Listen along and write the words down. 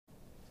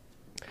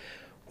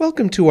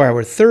Welcome to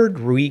our third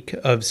week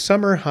of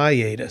summer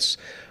hiatus.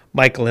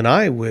 Michael and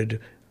I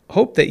would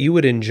hope that you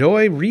would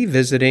enjoy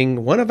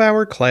revisiting one of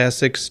our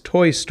classics,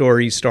 Toy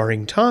Story,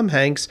 starring Tom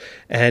Hanks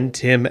and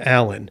Tim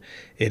Allen.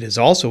 It is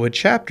also a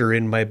chapter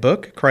in my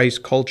book,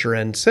 Christ, Culture,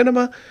 and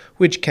Cinema,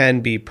 which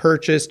can be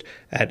purchased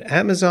at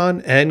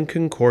Amazon and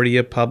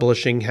Concordia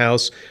Publishing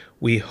House.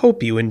 We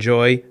hope you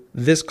enjoy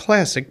this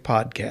classic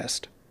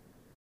podcast.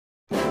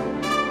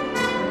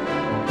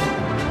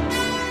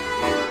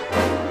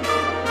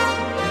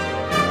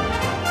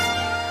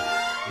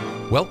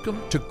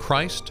 Welcome to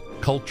Christ,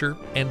 Culture,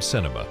 and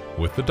Cinema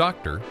with the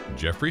Dr.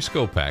 Jeffrey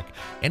Skopak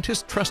and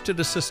his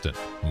trusted assistant,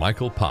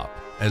 Michael Popp,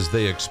 as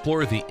they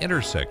explore the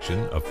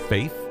intersection of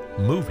faith,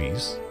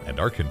 movies, and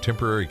our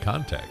contemporary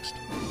context.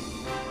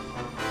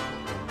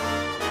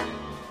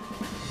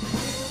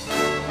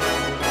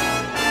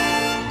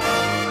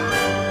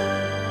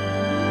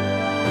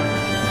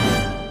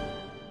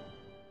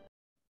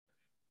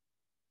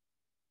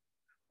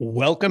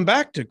 Welcome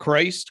back to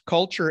Christ,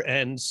 Culture,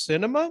 and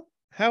Cinema.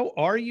 How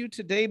are you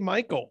today,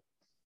 Michael?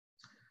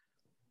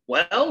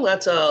 Well,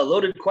 that's a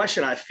loaded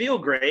question. I feel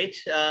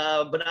great,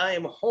 but I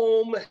am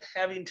home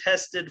having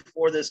tested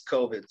for this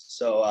COVID.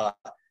 So I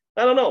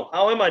don't know.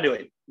 How am I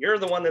doing? You're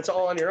the one that's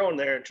all on your own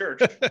there at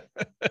church.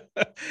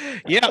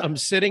 Yeah, I'm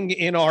sitting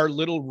in our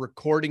little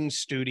recording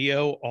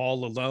studio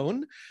all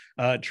alone,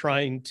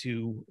 trying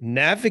to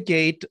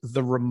navigate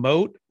the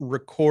remote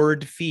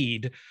record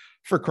feed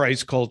for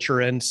Christ,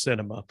 Culture, and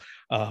Cinema.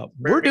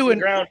 We're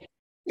doing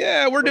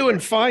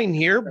fine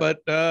here, but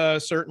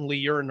certainly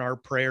you're in our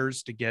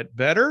prayers to get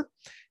better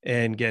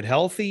and get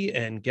healthy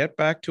and get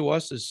back to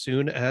us as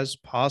soon as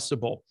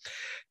possible.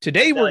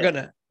 Today we're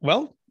gonna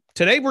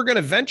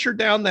venture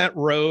down that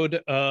road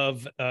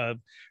of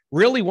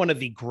really one of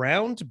the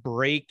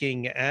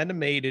groundbreaking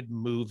animated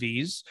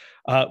movies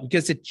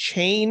because it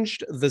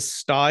changed the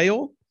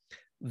style,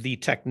 the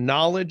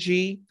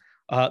technology,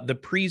 the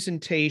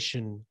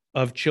presentation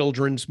of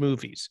children's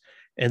movies,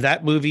 and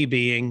that movie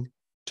being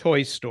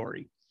Toy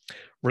Story.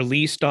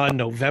 Released on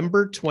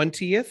November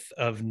 20th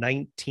of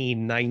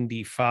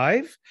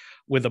 1995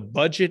 with a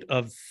budget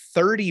of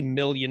 $30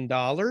 million,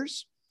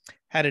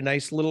 had a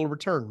nice little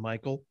return,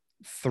 Michael.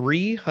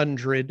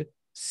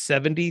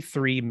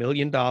 $373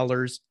 million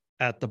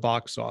at the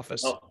box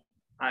office. Oh,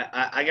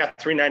 I got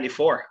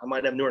 394. I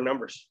might have newer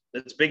numbers.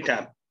 It's big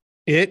time.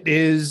 It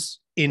is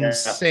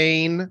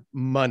insane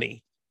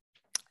money.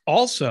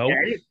 Also,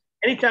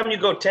 anytime you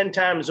go 10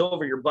 times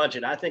over your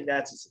budget, I think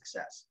that's a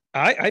success.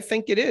 I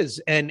think it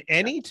is. And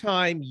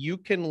anytime you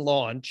can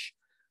launch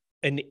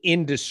an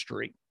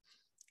industry,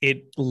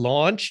 it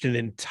launched an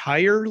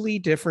entirely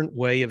different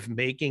way of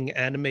making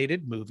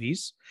animated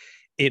movies.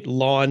 It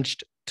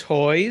launched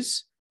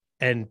toys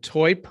and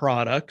toy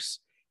products.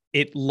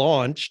 It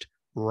launched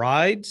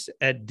rides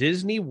at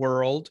Disney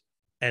World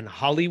and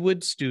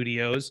Hollywood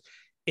Studios.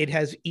 It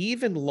has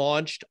even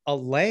launched a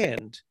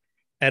land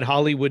at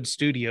Hollywood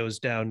Studios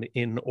down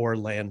in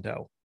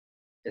Orlando.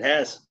 It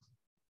has.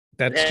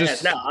 That's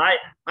just now.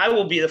 I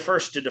will be the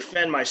first to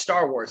defend my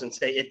Star Wars and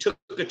say it took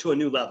it to a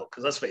new level.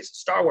 Because let's face it,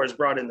 Star Wars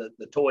brought in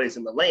the toys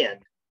and the land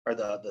or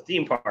the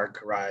theme park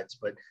rides,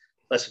 but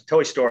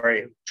Toy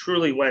Story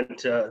truly went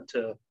to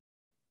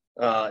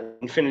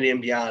infinity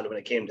and beyond when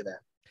it came to that.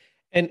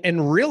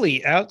 And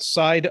really,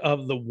 outside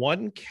of the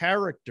one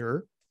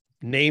character,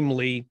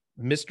 namely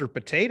Mr.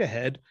 Potato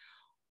Head,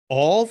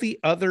 all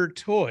the other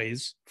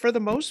toys, for the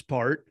most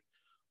part,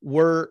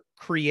 were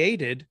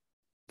created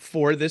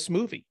for this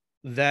movie.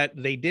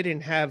 That they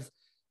didn't have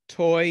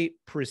toy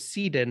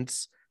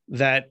precedents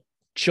that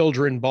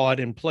children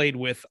bought and played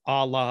with,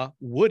 a la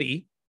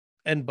Woody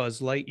and Buzz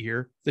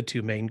Lightyear, the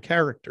two main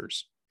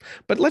characters.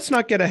 But let's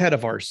not get ahead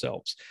of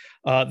ourselves.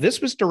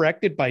 This was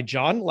directed by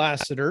John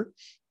Lasseter,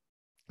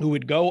 who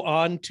would go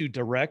on to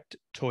direct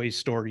Toy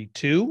Story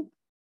 2,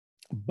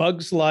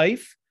 Bug's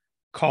Life,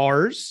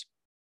 Cars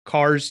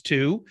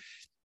 2.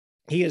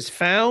 He has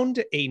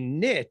found a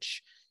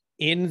niche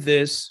in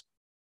this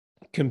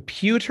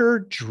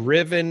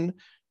computer-driven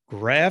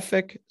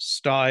graphic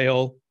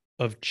style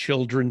of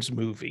children's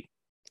movie.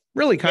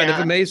 Really kind of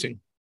amazing.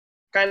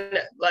 Kind of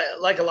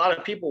like a lot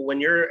of people,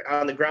 when you're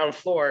on the ground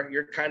floor,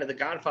 you're kind of the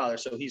godfather.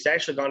 So he's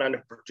actually gone on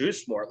to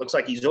produce more. It looks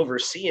like he's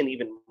overseeing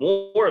even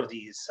more of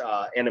these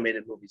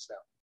animated movies now.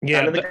 Yeah.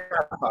 Kind of the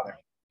godfather.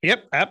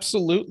 Yep,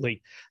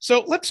 absolutely.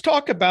 So let's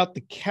talk about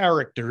the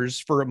characters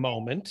for a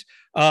moment.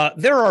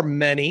 There are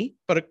many,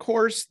 but of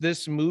course,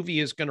 this movie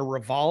is going to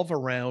revolve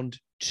around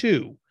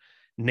two,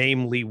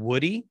 namely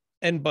Woody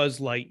and Buzz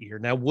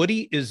Lightyear. Now,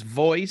 Woody is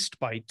voiced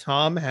by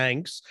Tom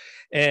Hanks,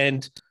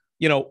 and,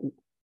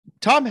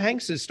 Tom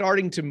Hanks is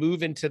starting to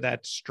move into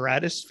that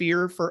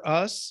stratosphere for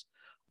us,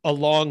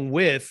 along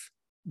with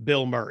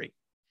Bill Murray.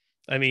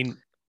 I mean,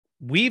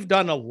 we've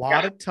done a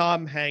lot of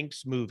Tom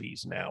Hanks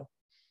movies now,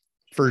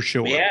 for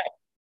sure. Yeah,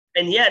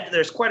 and yet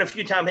there's quite a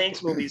few Tom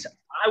Hanks movies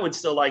I would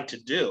still like to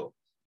do.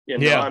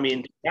 I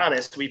mean, to be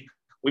honest, we've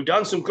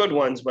done some good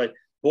ones, but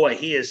boy,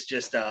 he is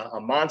just a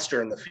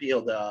monster in the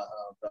field of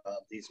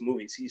these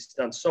movies. He's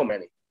done so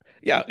many.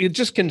 Yeah, you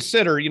just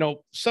consider,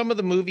 some of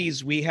the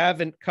movies we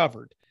haven't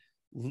covered.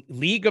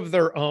 League of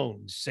Their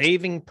Own,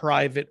 Saving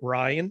Private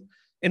Ryan.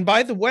 And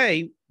by the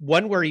way,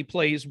 one where he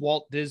plays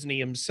Walt Disney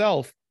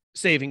himself,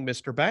 Saving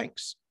Mr.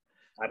 Banks.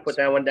 I put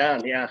that one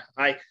down. Yeah.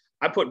 I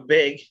put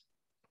Big.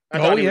 I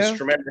thought he was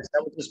tremendous.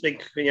 That was this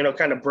big,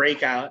 kind of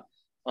breakout.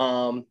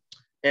 The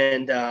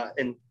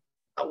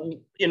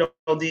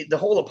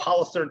whole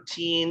Apollo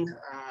 13,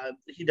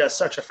 he does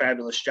such a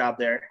fabulous job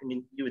there. I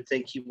mean, you would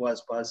think he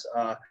was Buzz.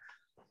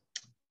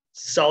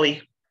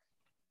 Sully.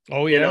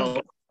 Oh yeah.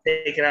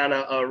 Taking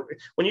on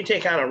when you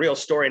take on a real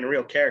story and a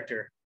real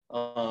character,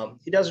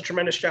 he does a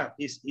tremendous job.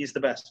 He's the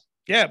best.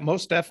 Yeah,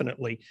 most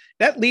definitely.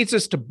 That leads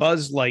us to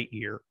Buzz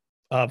Lightyear,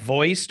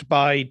 voiced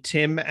by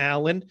Tim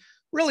Allen,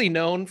 really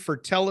known for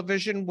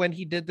television when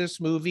he did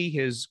this movie,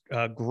 his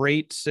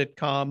great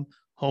sitcom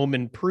Home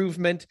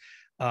Improvement,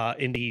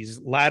 in these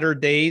latter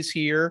days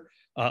here,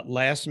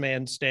 Last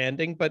Man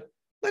Standing. But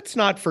let's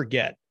not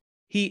forget,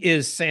 he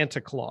is Santa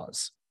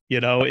Claus,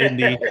 in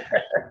the...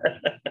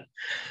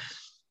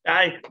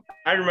 I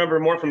remember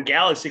more from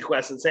Galaxy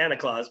Quest than Santa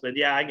Claus, but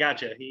yeah, I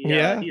got you.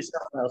 He's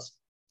something else.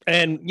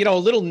 And, a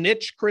little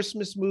niche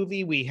Christmas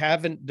movie we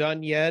haven't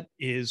done yet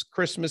is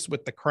Christmas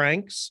with the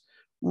Cranks.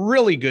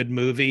 Really good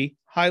movie.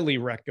 Highly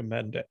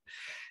recommend it.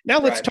 Now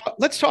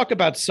let's talk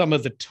about some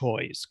of the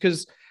toys,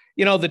 because,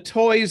 the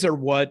toys are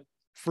what,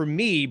 for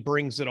me,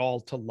 brings it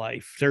all to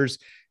life. There's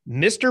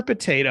Mr.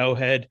 Potato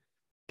Head,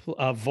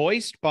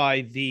 voiced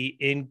by the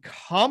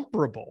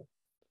incomparable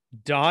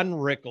Don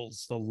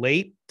Rickles, the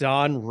late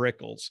Don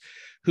Rickles,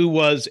 who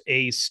was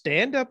a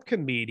stand-up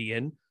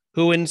comedian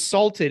who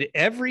insulted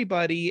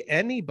everybody,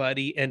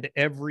 anybody, and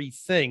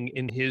everything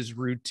in his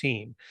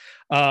routine.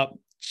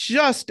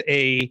 Just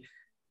a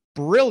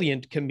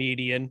brilliant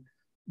comedian,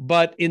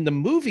 but in the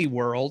movie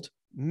world,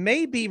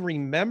 may be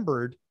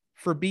remembered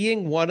for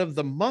being one of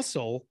the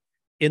muscle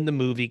in the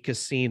movie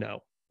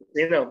Casino.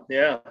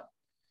 Yeah.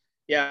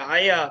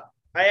 I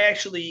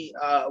actually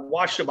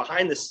watched a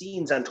behind the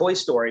scenes on Toy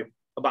Story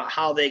about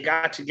how they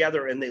got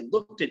together and they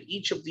looked at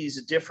each of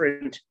these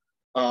different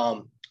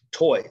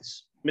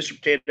toys. Mr.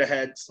 Potato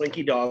Head,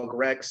 Slinky Dog,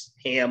 Rex,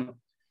 Ham,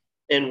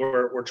 and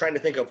we're trying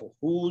to think of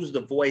who's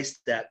the voice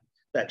that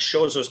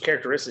shows those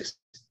characteristics.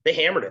 They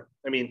hammered it.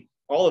 I mean,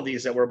 all of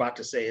these that we're about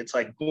to say, it's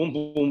like boom,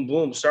 boom,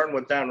 boom, starting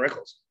with Don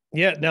Rickles.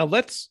 Yeah. Now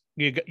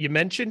you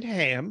mentioned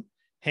Ham.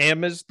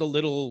 Ham is the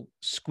little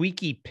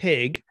squeaky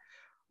pig,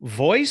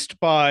 voiced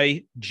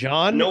by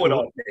John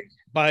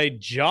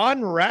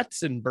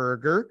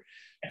Ratzenberger,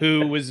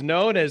 who was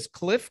known as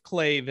Cliff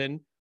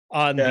Clavin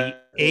on the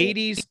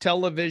 80s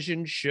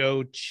television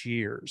show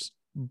Cheers.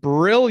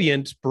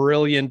 Brilliant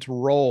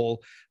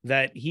role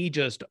that he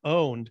just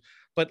owned.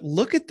 But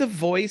look at the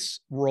voice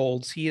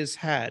roles he has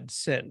had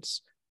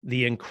since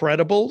The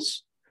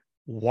Incredibles,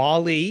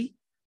 WALL-E,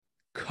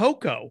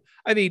 Coco.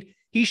 I mean,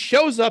 he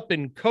shows up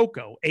in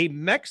Coco, a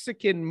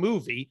Mexican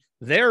movie.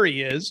 There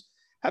he is.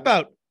 How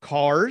about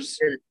Cars,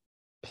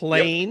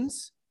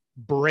 Planes,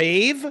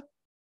 Brave,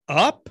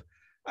 Up?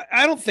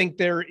 I don't think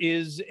there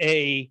is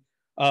a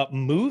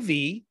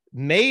movie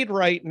made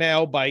right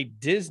now by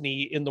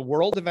Disney in the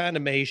world of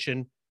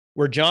animation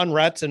where John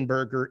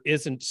Ratzenberger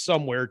isn't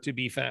somewhere to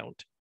be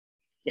found.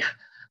 Yeah,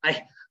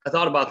 I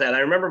thought about that.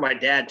 I remember my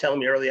dad telling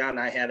me early on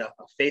I had a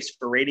face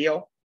for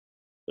radio,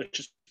 which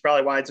is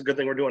probably why it's a good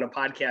thing we're doing a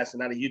podcast and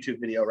not a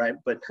YouTube video, right?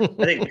 But I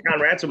think John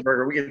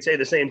Ratzenberger, we can say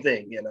the same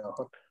thing,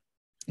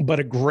 But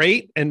a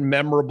great and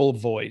memorable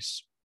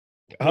voice.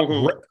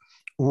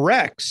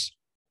 Rex,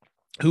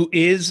 who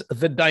is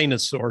the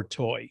dinosaur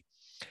toy,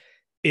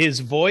 is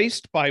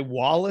voiced by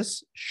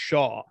Wallace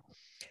Shaw.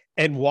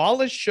 And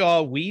Wallace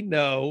Shaw, we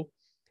know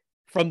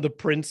from The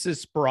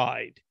Princess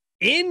Bride.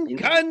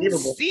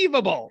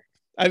 Inconceivable.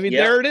 I mean,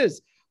 there it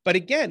is. But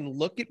again,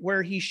 look at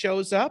where he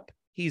shows up.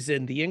 He's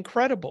in The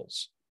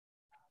Incredibles.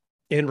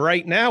 And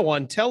right now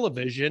on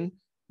television,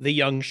 The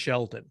Young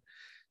Sheldon.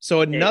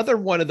 So another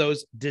one of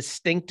those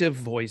distinctive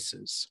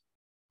voices.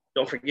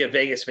 Don't forget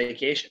Vegas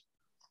Vacation.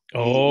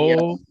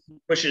 Oh, he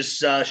pushes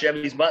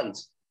Chevy's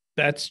buttons.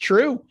 That's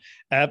true.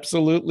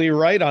 Absolutely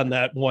right on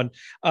that one.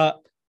 How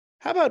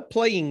about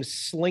playing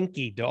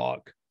Slinky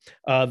Dog?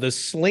 The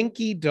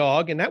Slinky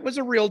Dog, and that was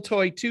a real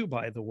toy too,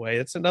 by the way.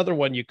 It's another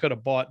one you could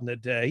have bought in a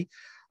day.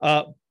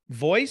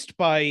 Voiced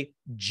by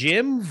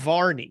Jim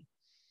Varney.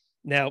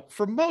 Now,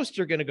 for most,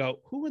 you're going to go,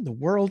 who in the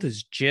world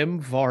is Jim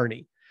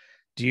Varney?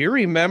 Do you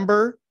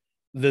remember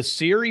the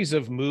series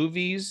of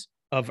movies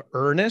of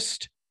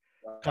Ernest?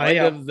 Kind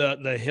of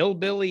the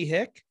hillbilly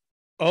hick?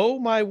 Oh,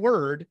 my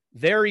word.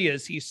 There he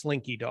is. He's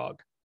Slinky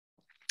Dog.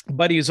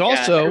 But he's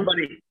also...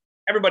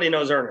 everybody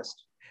knows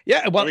Ernest.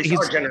 Yeah, well, he's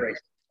our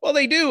generation. Well,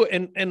 they do.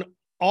 And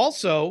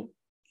also,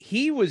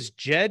 he was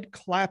Jed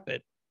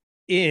Clampett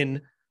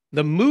in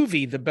the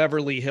movie The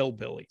Beverly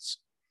Hillbillies.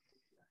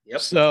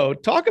 Yep. So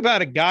talk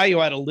about a guy who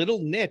had a little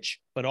niche,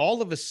 but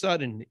all of a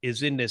sudden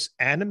is in this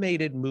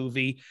animated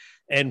movie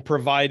and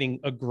providing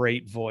a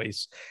great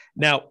voice.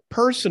 Now,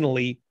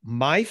 personally,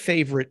 my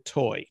favorite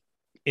toy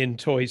in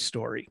Toy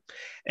Story.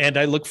 And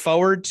I look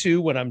forward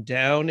to when I'm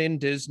down in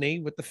Disney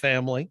with the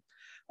family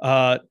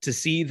to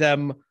see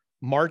them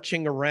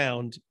marching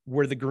around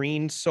where the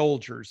green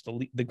soldiers,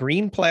 the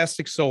green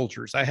plastic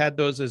soldiers, I had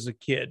those as a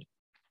kid.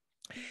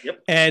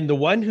 Yep. And the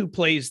one who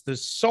plays the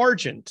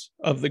sergeant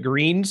of the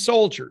green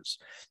soldiers,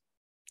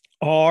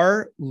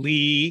 R.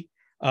 Lee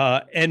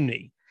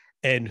Ermey.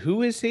 And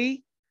who is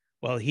he?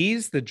 Well,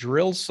 he's the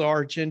drill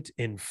sergeant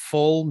in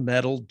Full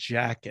Metal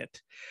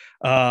Jacket.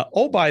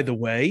 Oh, by the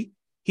way,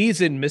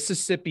 he's in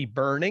Mississippi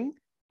Burning.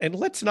 And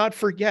let's not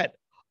forget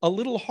a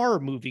little horror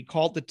movie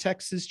called The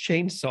Texas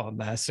Chainsaw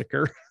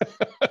Massacre.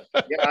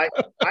 Yeah,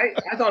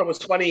 I thought it was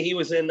funny. He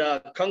was in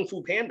Kung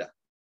Fu Panda.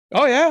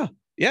 Oh, yeah.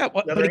 Yeah.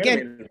 But Another again,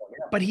 animated one,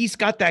 yeah. but he's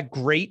got that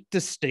great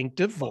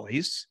distinctive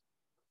voice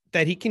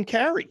that he can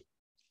carry.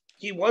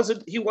 He was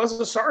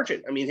a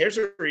sergeant. I mean, here's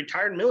a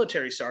retired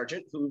military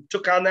sergeant who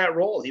took on that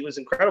role. He was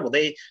incredible.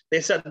 They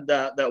said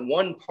that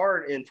one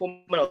part in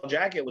Full Metal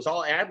Jacket was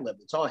all ad lib.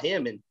 It's all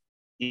him, and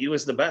he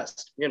was the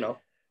best. You know.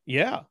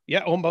 Yeah.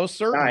 Yeah. Almost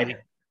certainly.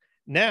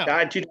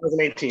 Died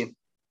 2018.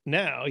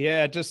 Now,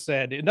 yeah, just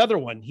said another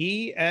one.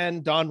 He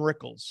and Don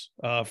Rickles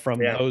from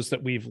those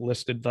that we've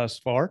listed thus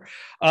far.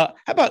 How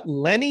about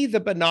Lenny the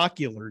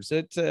Binoculars?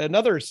 It's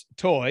another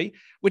toy,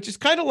 which is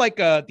kind of like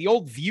the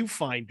old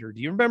viewfinder.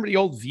 Do you remember the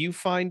old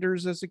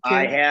viewfinders as a kid?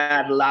 I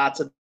had lots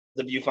of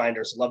the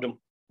viewfinders. Loved them.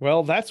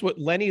 Well, that's what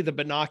Lenny the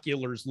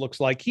Binoculars looks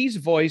like. He's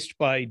voiced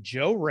by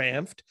Joe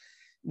Ranft.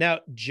 Now,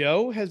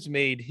 Joe has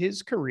made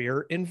his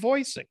career in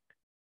voicing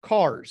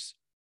Cars,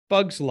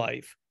 Bugs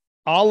Life,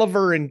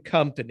 Oliver and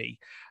Company,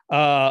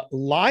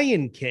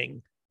 Lion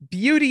King,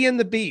 Beauty and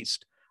the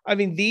Beast. I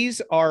mean,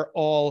 these are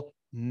all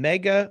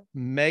mega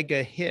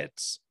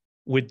hits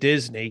with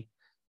Disney,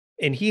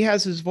 and he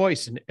has his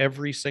voice in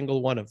every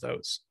single one of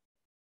those.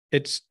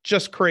 It's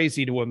just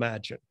crazy to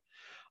imagine.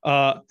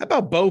 How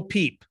about Bo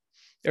Peep?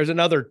 There's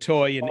another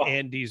toy in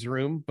Andy's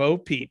room, Bo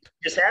Peep.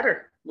 We just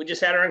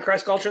had her in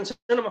Christ Culture and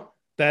Cinema.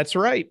 That's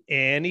right,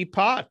 Annie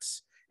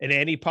Potts. And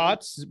Annie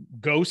Potts,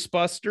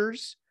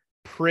 Ghostbusters,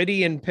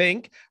 Pretty in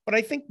Pink. But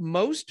I think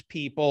most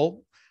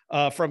people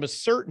from a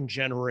certain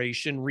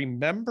generation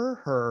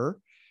remember her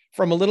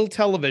from a little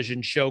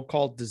television show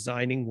called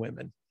Designing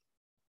Women.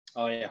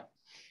 Oh, yeah.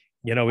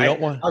 You know, I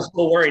was a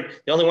little worried.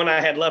 The only one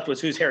I had left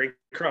was Who's Harry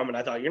Crumb, and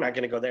I thought, you're not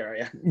going to go there, are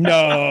you?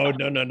 No.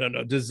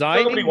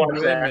 Designing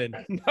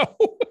Women. No.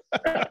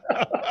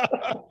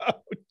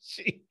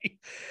 Gee.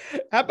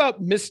 How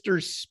about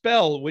Mr.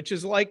 Spell, which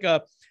is like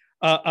a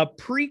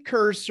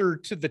precursor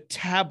to the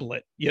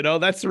tablet? You know,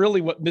 that's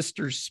really what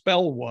Mr.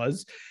 Spell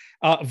was,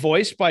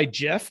 voiced by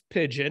Jeff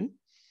Pigeon.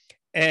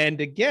 And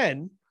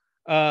again,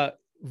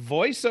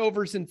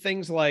 voiceovers and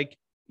things like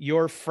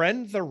Your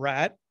Friend the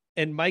Rat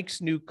and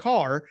Mike's New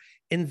Car.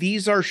 And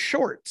these are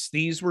shorts.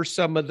 These were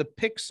some of the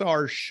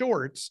Pixar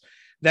shorts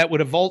that would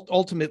have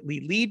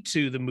ultimately lead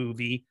to the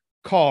movie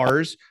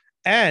Cars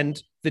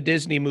and the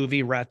Disney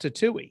movie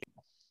Ratatouille.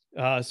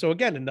 So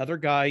again, another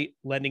guy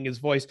lending his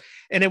voice.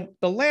 And then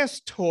the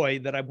last toy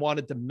that I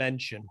wanted to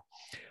mention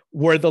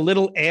were the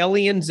little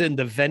aliens in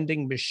the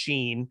vending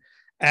machine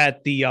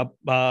at the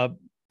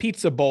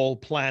Pizza Bowl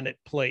Planet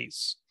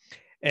Place.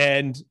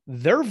 And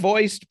they're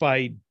voiced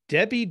by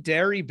Debbie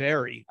Derry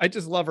Berry. I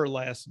just love her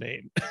last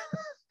name.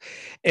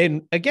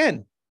 And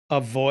again, a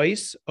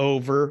voice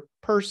over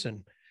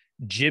person.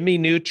 Jimmy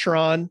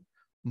Neutron,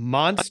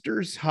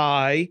 Monsters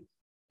High,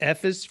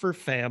 F is for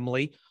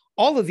Family.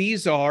 All of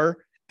these are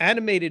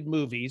animated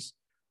movies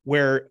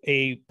where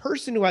a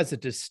person who has a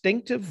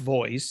distinctive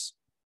voice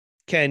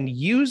can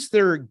use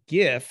their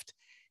gift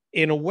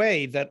in a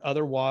way that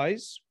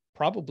otherwise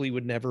probably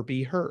would never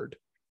be heard.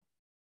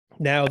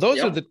 Now, those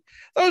are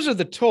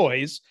the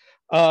toys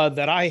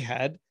that I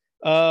had.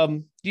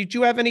 Did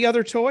you have any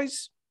other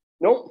toys?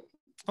 Nope.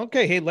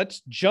 Okay, hey,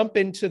 let's jump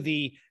into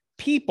the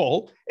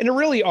people. And there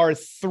really are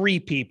three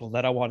people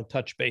that I want to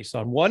touch base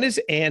on. One is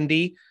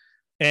Andy,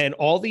 and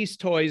all these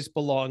toys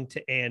belong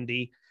to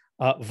Andy,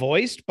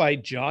 voiced by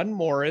John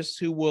Morris,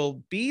 who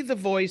will be the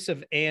voice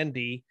of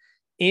Andy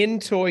in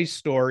Toy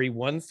Story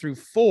 1 through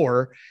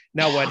 4.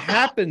 Now, what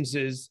happens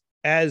is,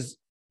 as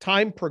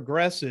time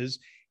progresses,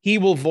 he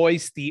will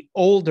voice the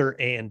older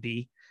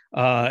Andy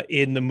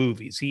in the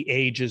movies. He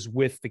ages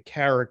with the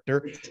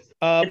character.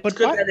 But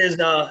good that his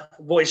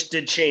voice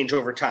did change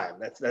over time.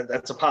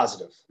 That's a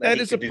positive. That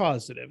is a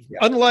positive. Yeah.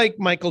 Unlike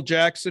Michael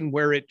Jackson,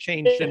 where it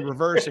changed in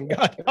reverse and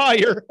got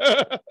higher.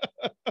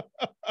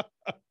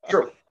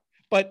 True.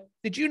 But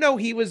did you know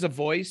he was a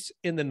voice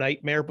in The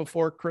Nightmare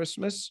Before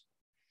Christmas?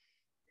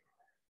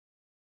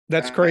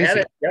 That's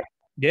crazy. Yep.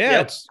 Yeah,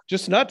 yep. It's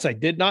just nuts. I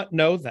did not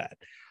know that.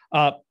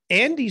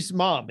 Andy's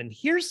mom, and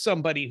here's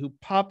somebody who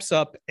pops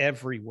up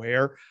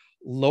everywhere,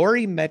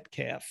 Laurie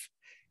Metcalf.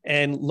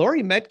 And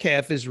Laurie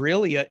Metcalf is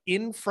really an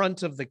in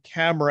front of the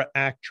camera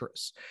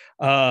actress.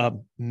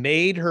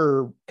 Made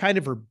her kind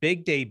of her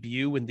big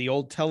debut in the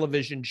old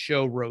television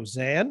show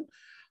Roseanne,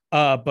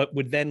 but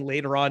would then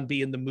later on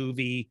be in the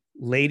movie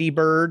Lady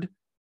Bird,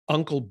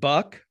 Uncle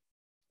Buck.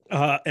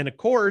 And of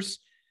course,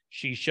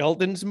 She's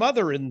Sheldon's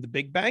mother in The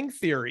Big Bang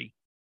Theory.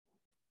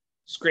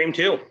 Scream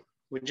 2.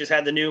 We just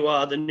had the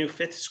new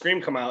fifth Scream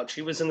come out.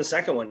 She was in the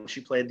second one. She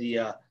played the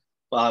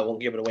well, I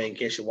won't give it away in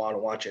case you want to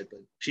watch it,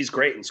 but she's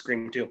great in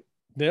Scream 2.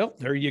 Well,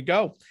 there you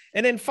go.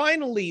 And then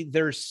finally,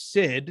 there's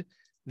Sid,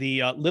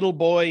 the little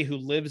boy who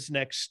lives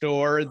next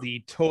door,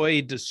 the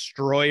toy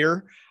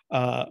destroyer,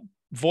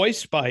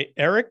 voiced by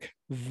Eric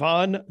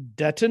Von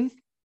Detten.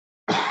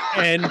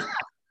 And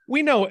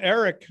we know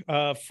Eric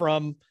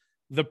from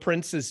The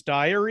Princess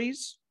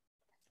Diaries,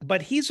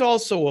 but he's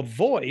also a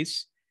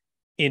voice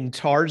in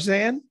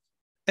Tarzan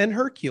and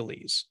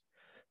Hercules.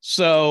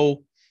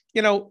 So,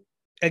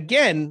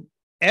 again,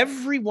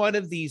 every one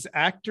of these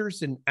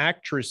actors and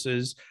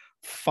actresses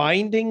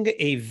finding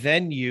a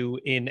venue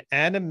in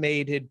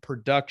animated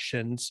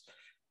productions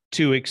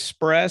to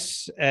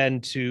express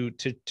and to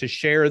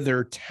share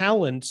their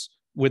talents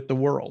with the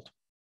world.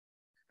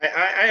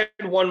 I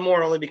had one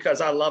more only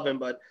because I love him,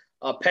 but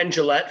Penn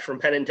Jillette from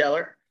Penn and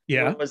Teller.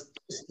 Yeah, was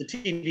the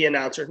TV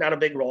announcer, not a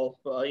big role.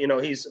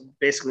 He's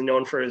basically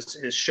known for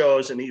his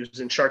shows, and he was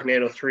in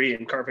Sharknado 3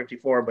 and Car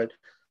 54, but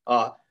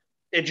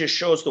it just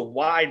shows the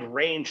wide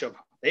range of,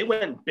 they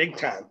went big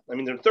time. I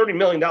mean, they're $30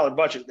 million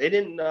budget. They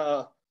didn't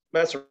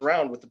mess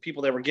around with the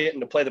people they were getting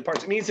to play the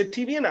parts. I mean, he's a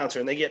TV announcer,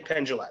 and they get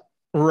Penn Jillette.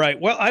 Right.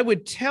 Well, I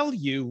would tell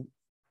you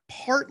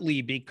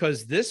partly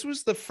because this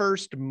was the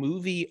first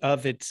movie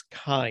of its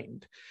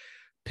kind.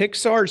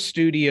 Pixar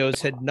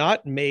Studios had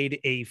not made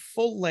a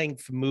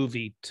full-length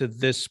movie to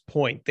this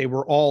point. They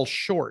were all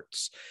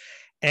shorts.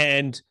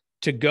 And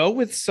to go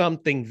with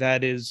something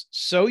that is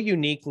so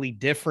uniquely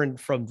different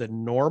from the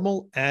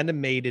normal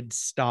animated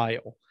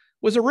style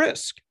was a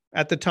risk.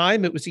 At the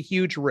time, it was a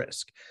huge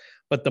risk.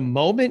 But the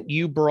moment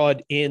you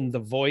brought in the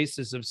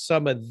voices of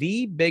some of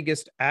the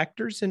biggest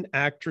actors and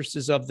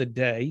actresses of the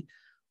day,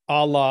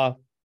 a la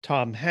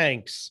Tom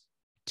Hanks,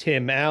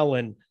 Tim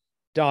Allen,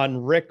 Don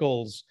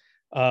Rickles,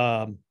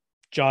 John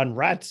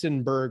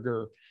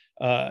Ratzenberger,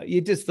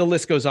 the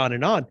list goes on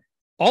and on.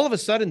 All of a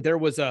sudden, there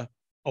was a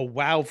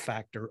wow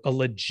factor, a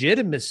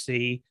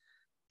legitimacy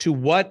to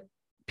what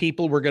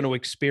people were going to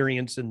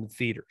experience in the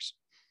theaters.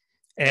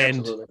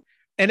 Absolutely.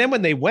 And then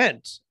when they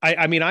went,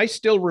 I mean, I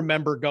still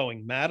remember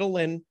going.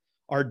 Madeline,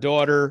 our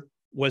daughter,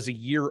 was a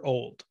year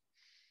old.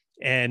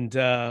 And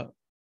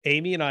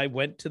Amy and I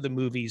went to the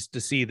movies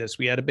to see this.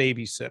 We had a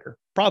babysitter,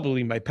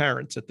 probably my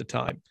parents at the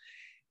time.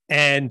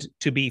 And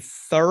to be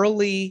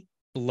thoroughly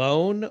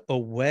blown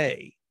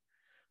away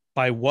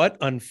by what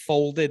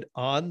unfolded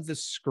on the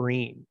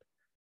screen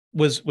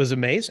was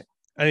amazing.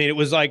 I mean, it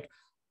was like,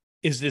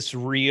 is this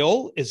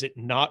real? Is it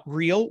not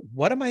real?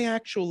 What am I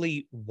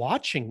actually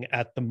watching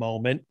at the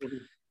moment? Mm-hmm.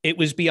 It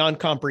was beyond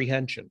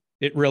comprehension.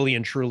 It really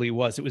and truly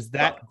was. It was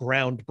that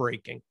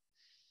groundbreaking.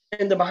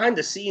 And the behind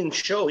the scenes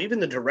show,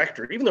 even the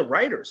director, even the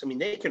writers, I mean,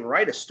 they can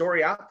write a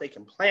story out, they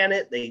can plan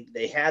it.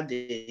 They had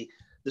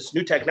this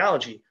new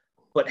technology,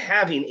 but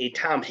having a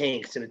Tom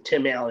Hanks and a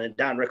Tim Allen and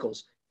Don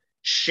Rickles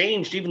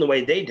changed even the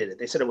way they did it.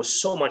 They said it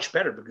was so much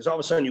better because all of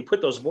a sudden you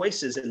put those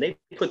voices and they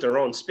put their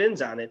own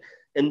spins on it,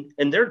 and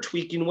they're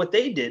tweaking what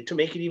they did to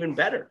make it even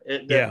better.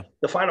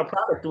 The final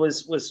product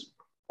was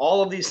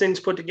all of these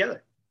things put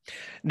together.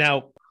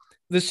 Now,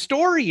 the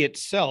story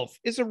itself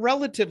is a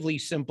relatively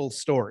simple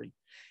story.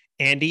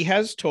 Andy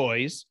has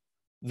toys.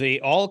 They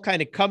all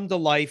kind of come to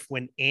life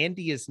when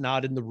Andy is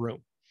not in the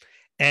room.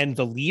 And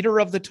the leader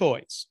of the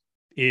toys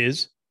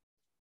is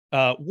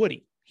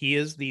Woody. He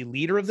is the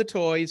leader of the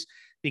toys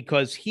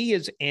because he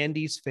is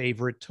Andy's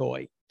favorite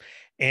toy.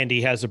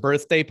 Andy has a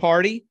birthday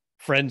party.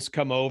 Friends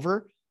come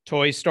over.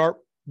 Toys start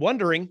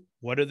wondering,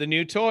 what are the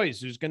new toys?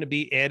 Who's going to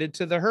be added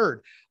to the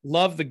herd?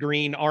 Love the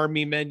Green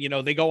Army Men.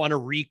 They go on a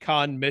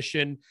recon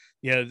mission,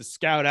 to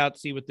scout out,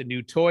 see what the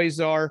new toys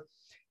are.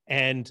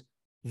 And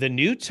the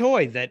new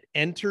toy that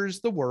enters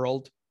the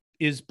world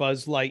is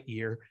Buzz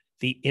Lightyear,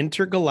 the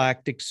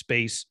Intergalactic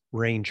Space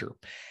Ranger.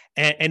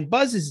 And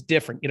Buzz is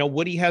different.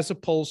 Woody has a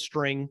pull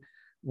string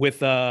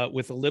with a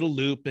little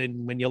loop,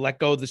 and when you let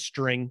go of the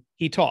string,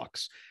 he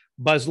talks.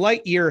 Buzz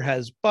Lightyear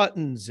has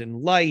buttons and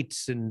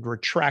lights and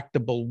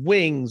retractable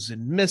wings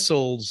and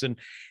missiles, and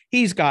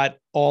he's got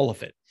all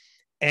of it.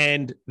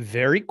 And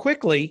very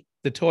quickly,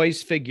 the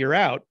toys figure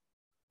out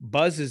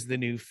Buzz is the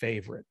new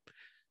favorite.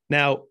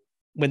 Now,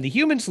 when the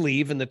humans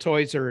leave and the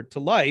toys are to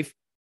life,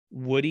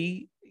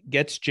 Woody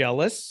gets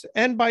jealous,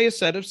 and by a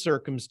set of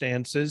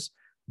circumstances,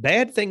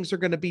 bad things are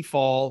going to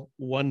befall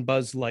one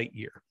Buzz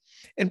Lightyear.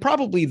 And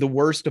probably the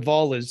worst of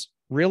all is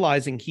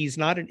realizing he's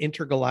not an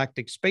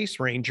intergalactic space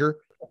ranger,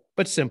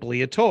 but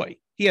simply a toy.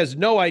 He has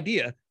no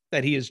idea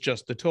that he is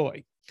just a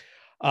toy.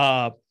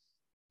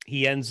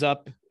 He ends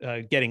up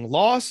getting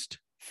lost,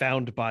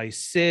 found by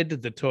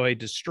Sid, the toy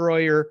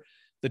destroyer.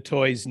 The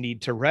toys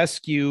need to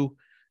rescue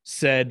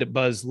said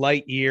Buzz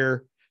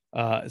Lightyear.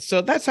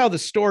 So that's how the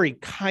story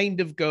kind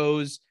of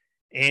goes.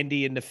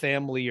 Andy and the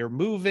family are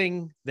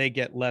moving. They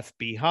get left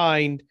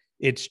behind.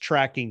 It's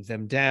tracking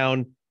them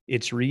down.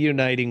 It's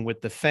reuniting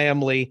with the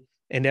family,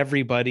 and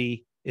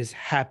everybody is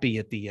happy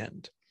at the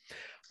end.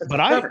 But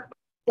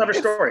Clever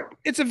story.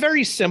 It's a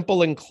very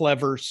simple and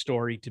clever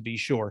story, to be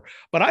sure.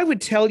 But I would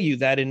tell you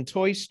that in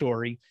Toy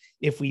Story,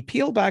 if we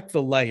peel back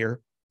the layer,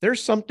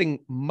 there's something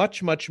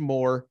much, much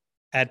more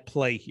at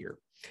play here.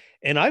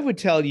 And I would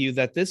tell you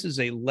that this is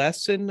a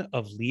lesson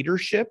of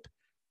leadership,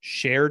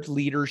 shared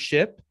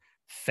leadership,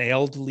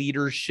 failed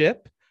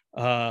leadership,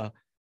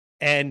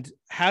 and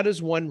how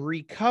does one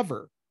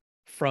recover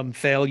from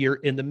failure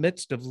in the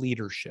midst of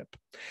leadership?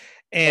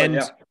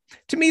 And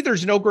to me,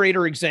 there's no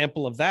greater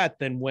example of that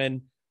than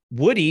when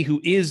Woody, who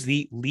is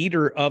the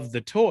leader of the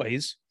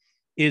toys,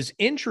 is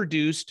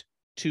introduced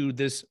to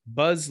this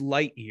Buzz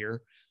Lightyear,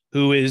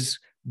 who is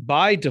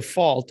by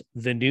default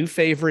the new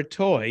favorite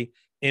toy,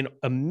 and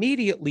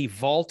immediately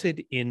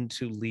vaulted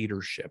into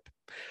leadership.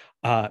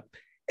 And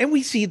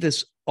we see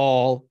this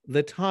all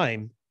the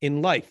time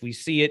in life. We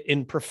see it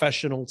in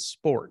professional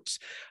sports.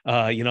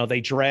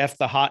 They draft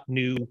the hot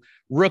new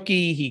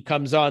rookie. He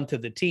comes onto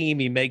the team.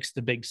 He makes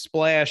the big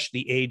splash.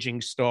 The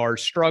aging star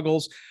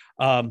struggles.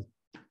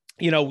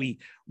 We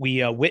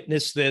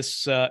witness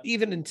this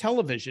even in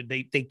television.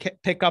 They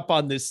pick up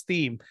on this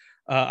theme.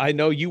 I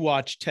know you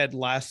watch Ted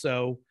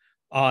Lasso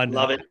on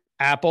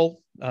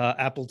Apple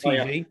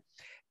TV,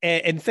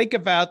 and think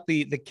about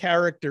the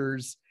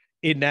characters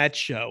in that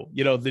show.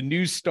 The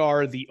new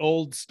star, the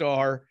old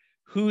star.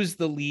 Who's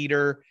the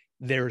leader?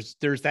 There's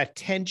that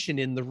tension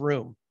in the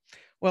room.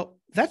 Well,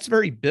 that's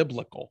very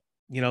biblical.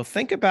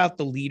 Think about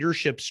the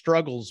leadership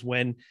struggles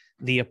when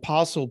the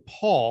Apostle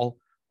Paul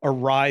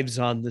arrives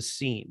on the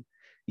scene.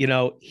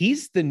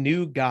 He's the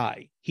new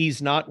guy.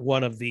 He's not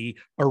one of the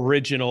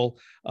original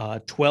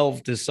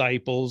 12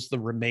 disciples, the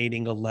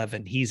remaining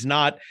 11. He's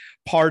not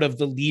part of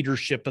the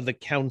leadership of the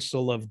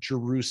Council of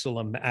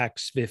Jerusalem,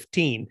 Acts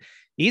 15.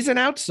 He's an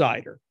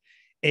outsider.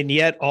 And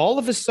yet all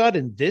of a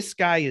sudden, this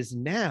guy is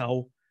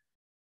now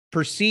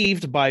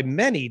perceived by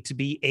many to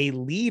be a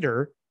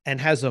leader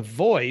and has a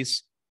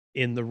voice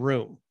in the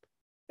room.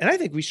 And I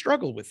think we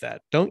struggle with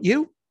that, don't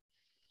you?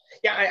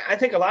 Yeah, I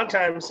think a lot of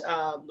times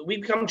we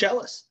become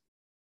jealous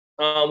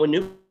when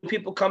new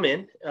people come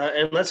in.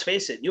 And let's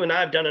face it, you and I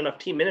have done enough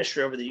team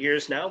ministry over the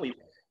years now.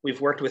 We've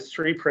worked with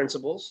 3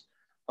 principals.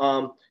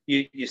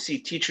 You see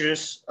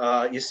teachers,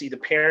 you see the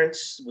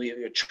parents,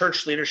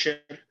 church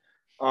leadership.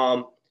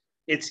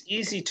 It's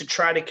easy to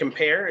try to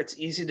compare. It's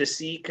easy to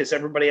see because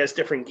everybody has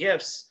different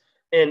gifts.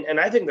 And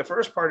I think the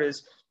first part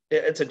is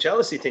it's a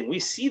jealousy thing. We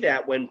see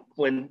that when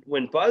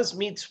Buzz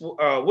meets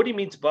Woody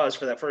meets Buzz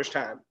for that first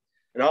time,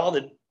 and all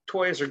the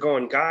toys are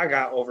going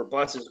gaga over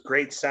Buzz's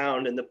great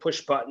sound and the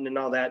push button and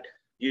all that.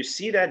 You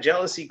see that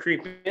jealousy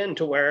creep in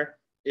to where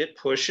it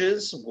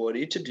pushes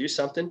Woody to do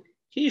something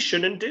he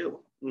shouldn't do.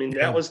 I mean,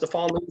 that was the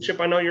fallen leadership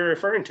I know you're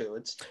referring to.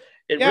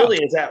 It really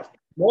is that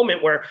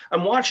moment where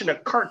I'm watching a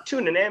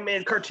cartoon, an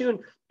animated cartoon,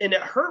 and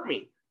it hurt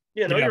me.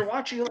 You're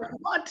watching, you're like,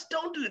 what?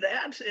 Don't do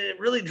that. It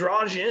really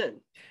draws you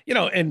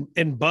in.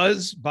 And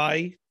Buzz,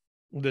 by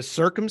the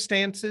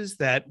circumstances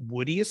that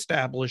Woody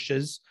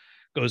establishes,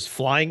 goes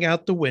flying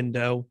out the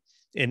window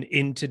and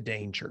into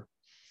danger.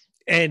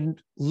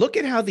 And look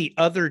at how the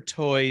other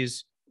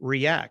toys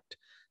react.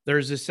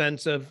 There's a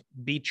sense of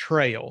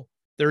betrayal.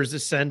 There's a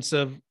sense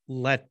of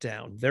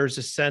letdown. There's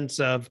a sense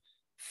of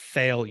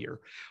failure.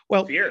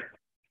 Well, fear.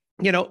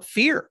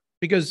 Fear,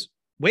 because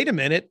wait a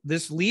minute,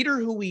 this leader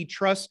who we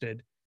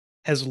trusted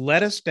has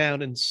let us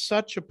down in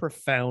such a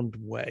profound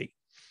way.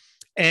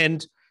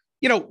 And,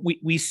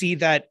 we see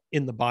that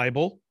in the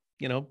Bible,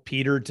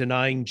 Peter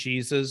denying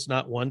Jesus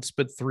not once,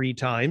 but 3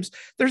 times.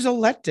 There's a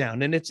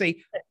letdown, and it's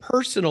a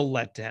personal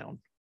letdown.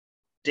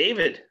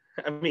 David,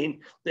 I mean,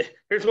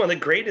 here's one of the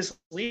greatest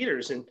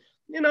leaders, and,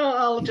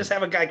 I'll just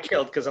have a guy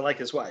killed because I like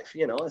his wife.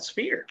 It's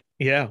fear.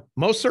 Yeah,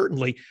 most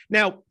certainly.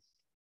 Now,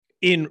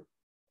 in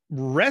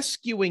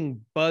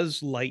rescuing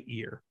Buzz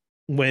Lightyear,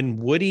 when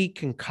Woody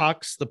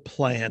concocts the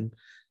plan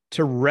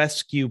to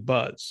rescue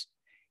Buzz,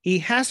 he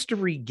has to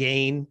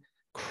regain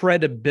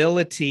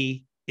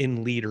credibility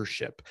in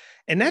leadership.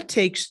 And that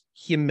takes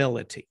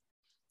humility.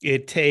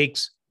 It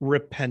takes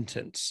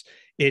repentance.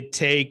 It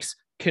takes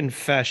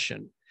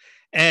confession.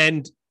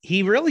 And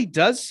he really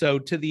does so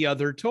to the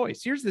other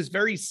toys. Here's this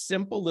very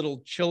simple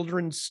little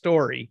children's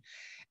story.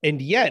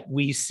 And yet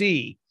we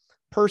see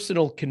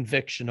personal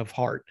conviction of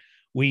heart.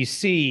 We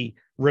see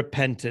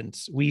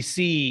repentance. We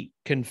see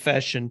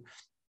confession.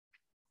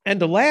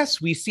 And alas,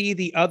 we see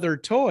the other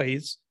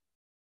toys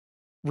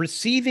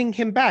receiving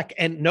him back.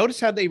 And notice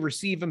how they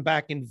receive him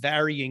back in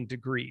varying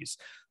degrees.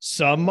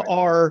 Some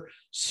are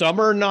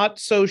not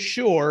so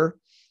sure.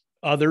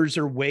 Others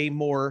are way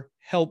more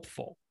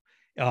helpful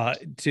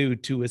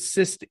to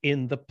assist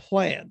in the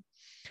plan.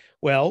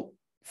 Well,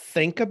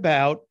 think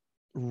about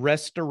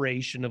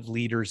restoration of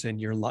leaders in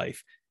your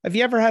life. Have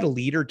you ever had a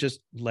leader just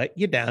let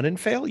you down and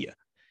fail you?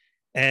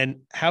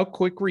 And how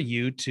quick were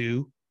you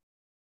to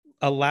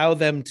allow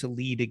them to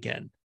lead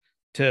again,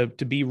 to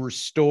be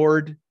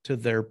restored to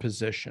their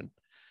position?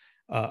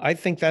 I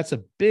think that's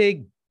a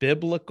big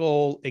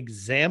biblical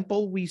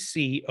example we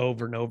see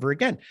over and over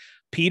again.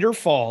 Peter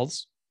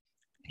falls.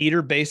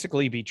 Peter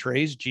basically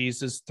betrays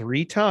Jesus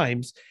 3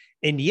 times.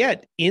 And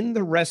yet, in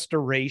the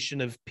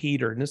restoration of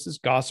Peter, and this is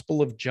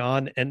Gospel of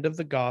John, end of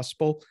the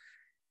gospel,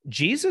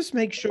 Jesus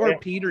makes sure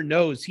Peter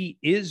knows he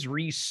is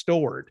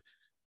restored.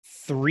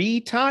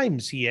 3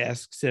 times he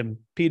asks him,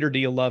 Peter, do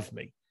you love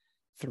me?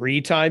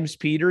 3 times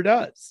Peter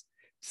does.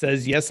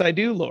 Says, yes, I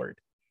do, Lord.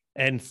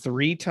 And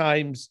 3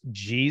 times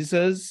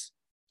Jesus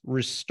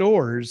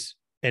restores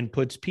and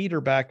puts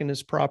Peter back in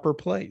his proper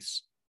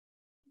place.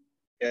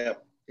 Yeah.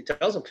 He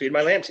tells him, feed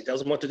my lambs. He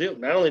tells him what to do.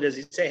 Not only does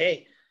he say,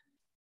 hey,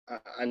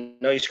 I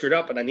know you screwed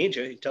up, but I need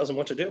you. He tells him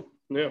what to do.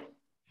 Yeah.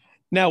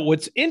 Now,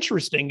 what's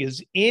interesting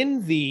is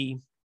in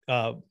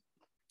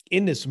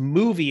this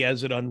movie,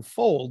 as it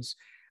unfolds,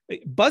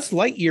 Buzz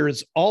Lightyear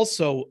is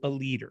also a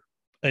leader,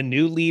 a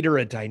new leader,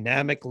 a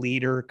dynamic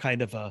leader,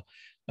 kind of a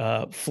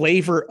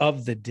flavor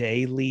of the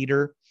day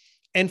leader.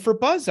 And for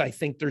Buzz, I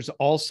think there's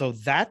also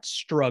that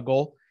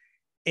struggle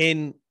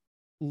in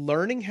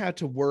learning how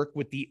to work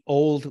with the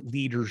old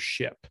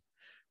leadership,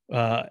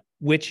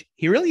 which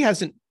he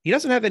doesn't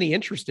have any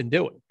interest in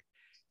doing.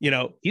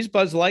 He's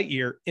Buzz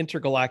Lightyear,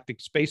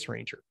 intergalactic space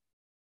ranger.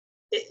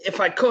 If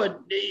I could,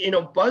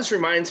 Buzz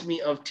reminds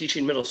me of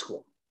teaching middle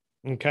school.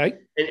 Okay.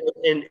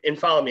 And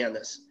follow me on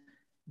this.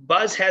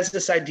 Buzz has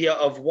this idea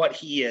of what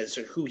he is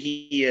or who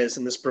he is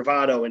and this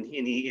bravado. And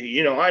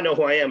he, I know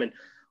who I am. And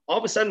all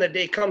of a sudden that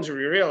day comes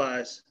where you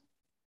realize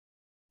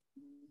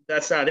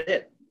that's not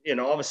it.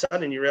 All of a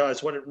sudden you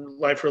realize what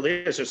life really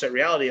is. There's that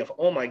reality of,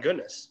 oh my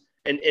goodness.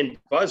 And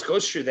Buzz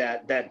goes through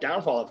that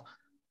downfall of,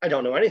 I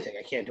don't know anything.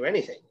 I can't do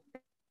anything.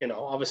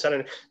 All of a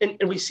sudden, and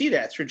we see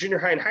that through junior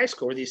high and high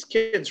school where these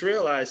kids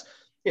realize,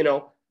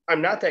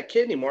 I'm not that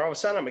kid anymore. All of a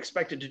sudden I'm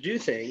expected to do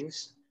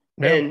things.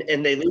 Yeah.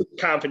 And they lose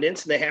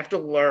confidence and they have to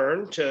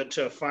learn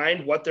to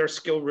find what their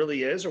skill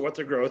really is or what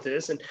their growth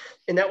is.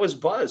 And that was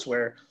Buzz,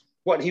 where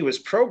what he was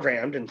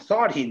programmed and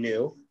thought he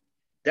knew,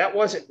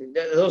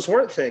 those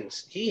weren't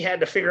things. He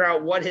had to figure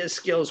out what his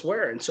skills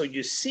were. And so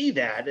you see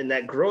that in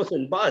that growth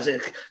in Buzz.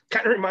 It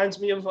kind of reminds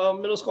me of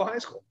middle school, high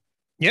school.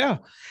 Yeah.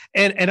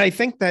 And I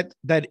think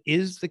that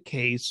is the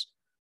case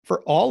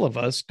for all of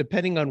us,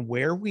 depending on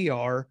where we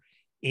are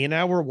in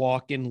our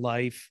walk in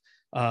life,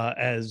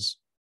 as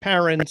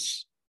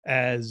parents,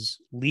 as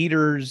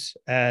leaders,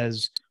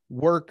 as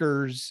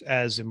workers,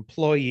 as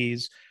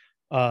employees.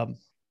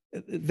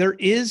 There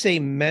is a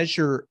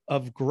measure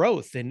of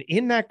growth. And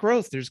in that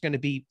growth, there's going to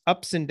be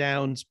ups and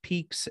downs,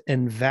 peaks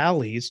and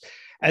valleys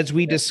as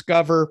we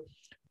discover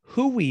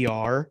who we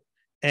are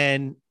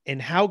and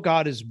how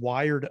God has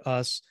wired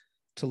us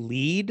to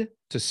lead,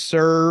 to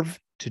serve,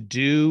 to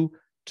do,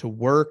 to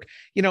work.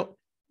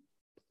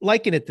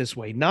 Liken it this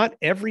way. Not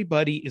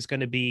everybody is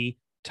going to be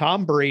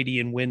Tom Brady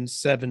and win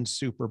 7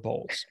 Super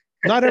Bowls.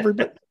 Not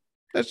everybody.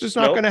 That's just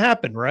not going to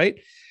happen, right?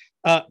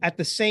 At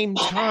the same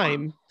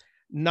time,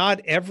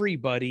 not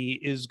everybody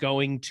is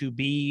going to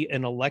be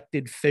an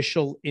elected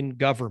official in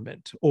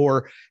government,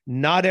 or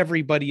not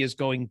everybody is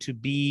going to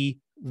be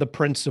the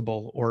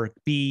principal or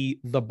be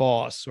the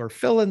boss or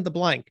fill in the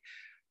blank.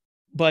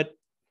 But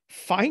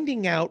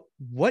finding out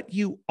what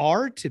you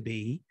are to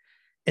be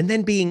and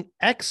then being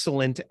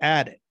excellent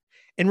at it.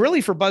 And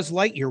really for Buzz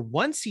Lightyear,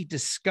 once he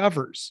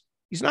discovers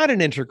he's not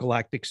an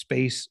intergalactic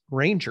space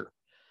ranger,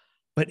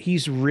 but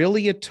he's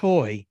really a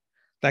toy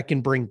that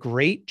can bring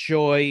great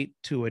joy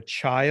to a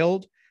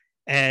child.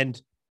 And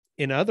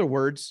in other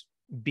words,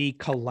 be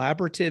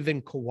collaborative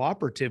and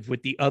cooperative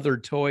with the other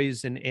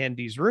toys in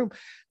Andy's room.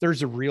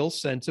 There's a real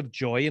sense of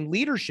joy and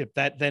leadership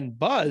that then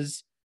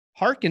Buzz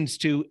hearkens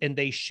to, and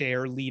they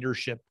share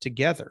leadership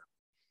together.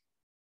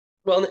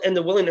 Well, and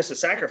the willingness to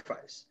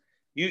sacrifice.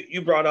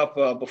 You brought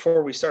up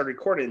before we started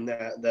recording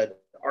that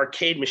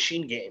arcade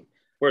machine game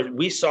where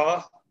we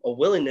saw a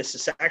willingness to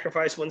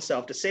sacrifice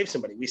oneself to save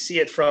somebody. We see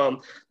it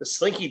from the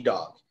Slinky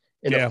Dog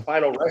in the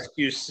final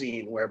rescue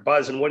scene where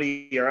Buzz and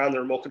Woody are on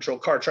their remote control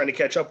car trying to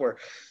catch up, where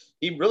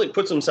he really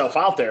puts himself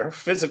out there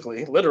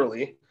physically,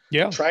 literally,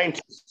 trying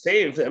to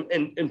save them.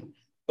 And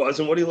Buzz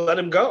and Woody let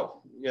him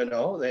go.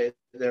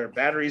 Their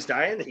battery's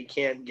dying. He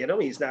can't get them.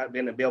 He's not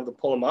going to be able to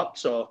pull them up.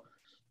 So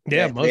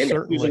most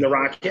certainly using the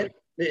rocket.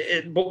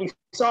 But we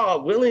saw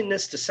a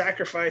willingness to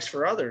sacrifice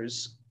for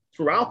others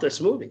throughout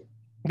this movie.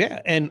 Yeah.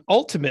 And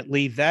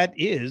ultimately, that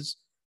is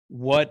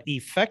what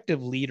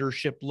effective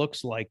leadership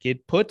looks like.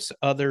 It puts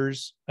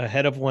others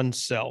ahead of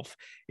oneself.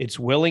 It's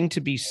willing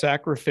to be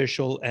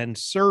sacrificial and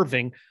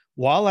serving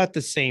while at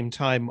the same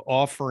time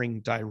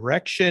offering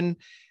direction,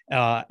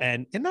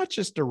 and not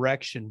just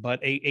direction, but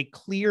a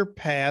clear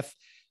path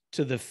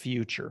to the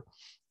future.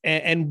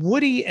 And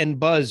Woody and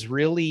Buzz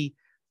really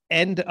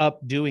end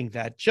up doing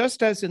that,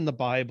 just as in the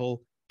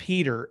Bible,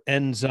 Peter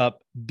ends up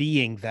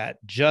being that,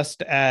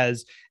 just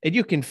as, and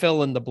you can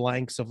fill in the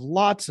blanks of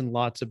lots and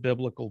lots of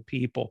biblical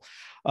people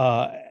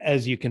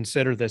as you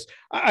consider this.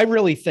 I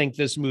really think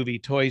this movie,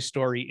 Toy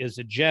Story, is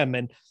a gem.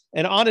 And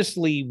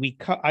honestly,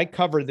 I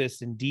cover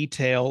this in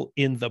detail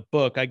in the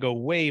book. I go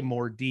way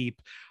more deep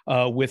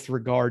with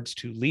regards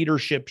to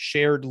leadership,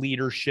 shared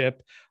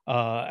leadership.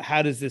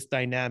 How does this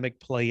dynamic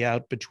play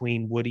out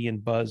between Woody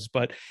and Buzz?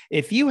 But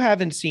if you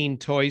haven't seen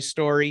Toy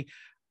Story,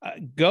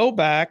 Go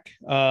back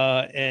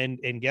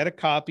and get a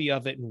copy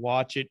of it and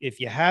watch it. If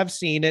you have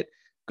seen it,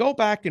 go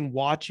back and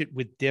watch it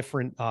with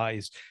different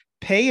eyes.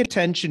 Pay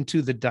attention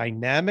to the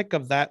dynamic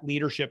of that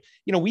leadership.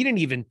 You know, we didn't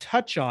even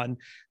touch on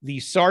the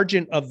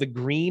sergeant of the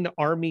Green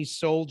Army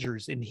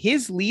soldiers and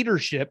his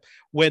leadership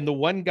when the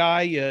one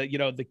guy,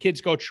 the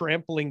kids go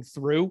trampling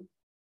through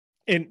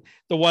and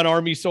the one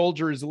Army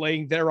soldier is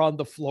laying there on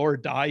the floor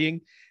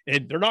dying,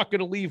 and they're not going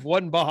to leave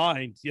one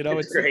behind. You know,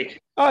 it's great.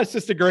 It's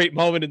just a great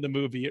moment in the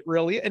movie. It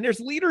really, and there's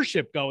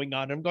leadership going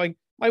on. I'm going,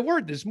 my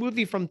word, this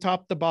movie from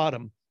top to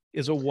bottom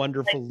is a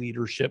wonderful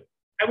leadership.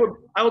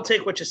 I will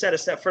take what you said a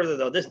step further,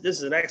 though. This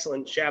is an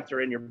excellent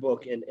chapter in your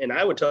book, and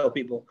I would tell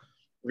people,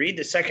 read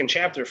the second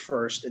chapter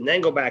first, and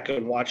then go back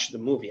and watch the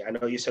movie. I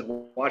know you said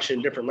watch it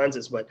in different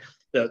lenses, but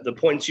the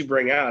points you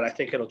bring out, I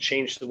think it'll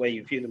change the way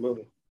you view the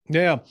movie.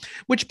 Yeah,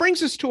 which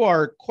brings us to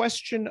our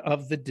question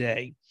of the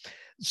day.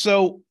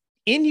 So,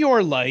 in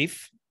your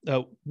life,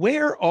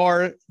 where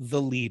are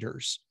the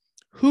leaders?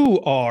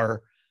 Who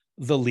are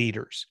the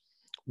leaders?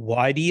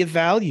 Why do you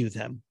value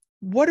them?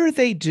 What are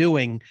they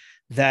doing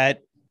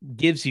that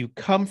gives you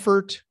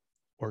comfort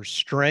or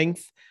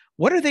strength?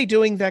 What are they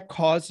doing that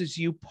causes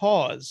you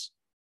pause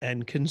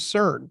and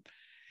concern?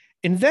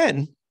 And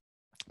then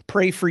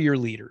pray for your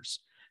leaders.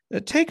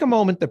 Take a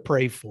moment to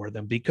pray for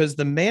them, because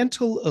the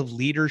mantle of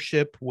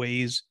leadership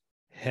weighs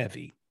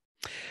heavy.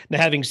 Now,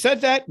 having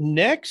said that,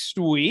 next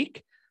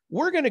week,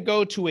 we're going to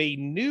go to a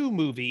new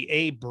movie,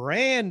 a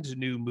brand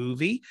new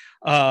movie,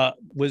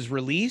 was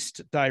released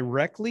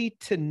directly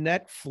to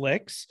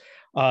Netflix.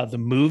 The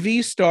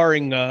movie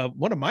starring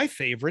one of my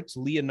favorites,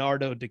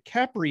 Leonardo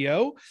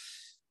DiCaprio,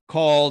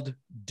 called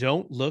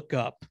Don't Look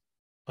Up.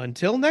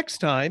 Until next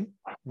time,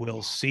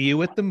 we'll see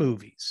you at the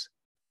movies.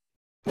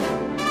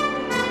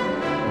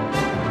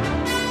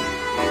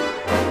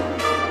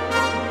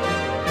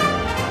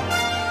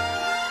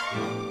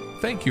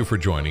 Thank you for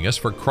joining us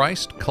for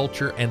Christ,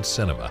 Culture, and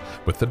Cinema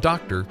with the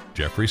Dr.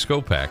 Jeffrey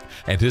Skopak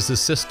and his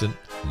assistant,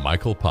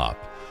 Michael Popp.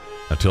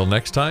 Until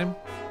next time,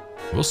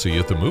 we'll see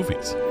you at the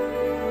movies.